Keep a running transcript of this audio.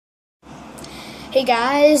Hey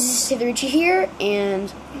guys, it's Richie here,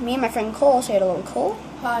 and me and my friend Cole, say hello to Cole.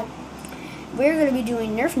 Hi. We're going to be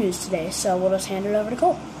doing Nerf news today, so we'll just hand it over to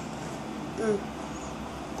Cole.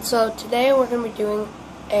 So today we're going to be doing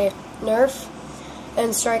a Nerf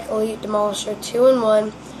N-Strike Elite Demolisher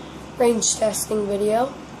 2-in-1 range testing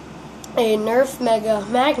video, a Nerf Mega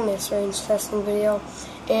Magnus range testing video,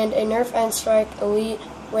 and a Nerf N-Strike Elite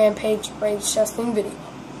Rampage range testing video.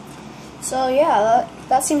 So yeah,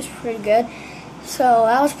 that seems pretty good. So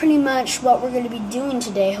that was pretty much what we're going to be doing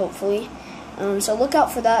today, hopefully. So look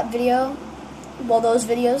out for that video, well, those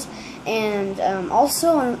videos, and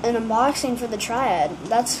also an unboxing for the Triad.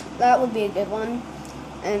 That would be a good one,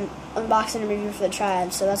 an unboxing and review for the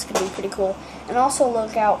Triad. So that's going to be pretty cool. And also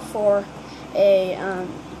look out for a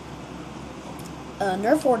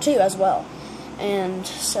Nerf War 2 as well. And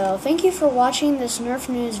so thank you for watching this Nerf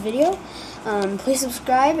news video. Please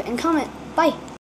subscribe and comment. Bye.